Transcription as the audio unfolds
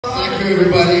you,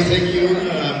 everybody. Thank you.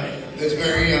 It's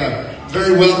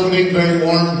very welcoming, very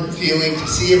warm feeling to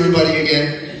see everybody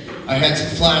again. I had some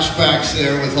flashbacks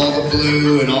there with all the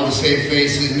blue and all the same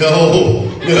faces. No,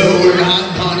 we're not in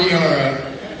Paniara.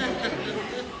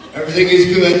 Everything is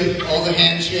good. All the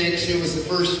handshakes. It was the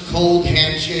first cold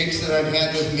handshakes that I've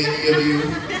had with many of you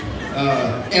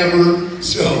ever.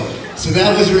 So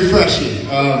that was refreshing.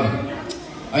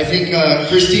 I think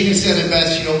Christina said it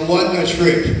best, you know, what a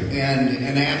trip,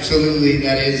 and absolutely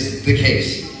that is the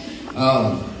case.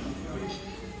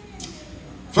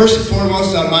 First and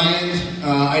foremost, on my end,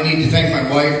 I need to thank my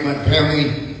wife, my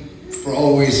family, for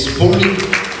always supporting.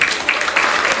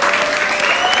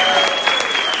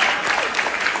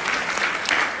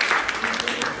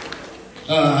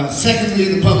 Secondly,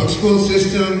 the public school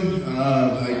system.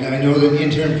 I know that the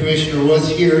interim commissioner was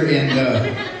here, and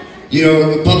you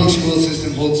know, the public school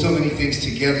system holds so many things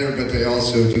together, but they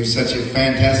also do such a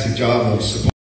fantastic job of support.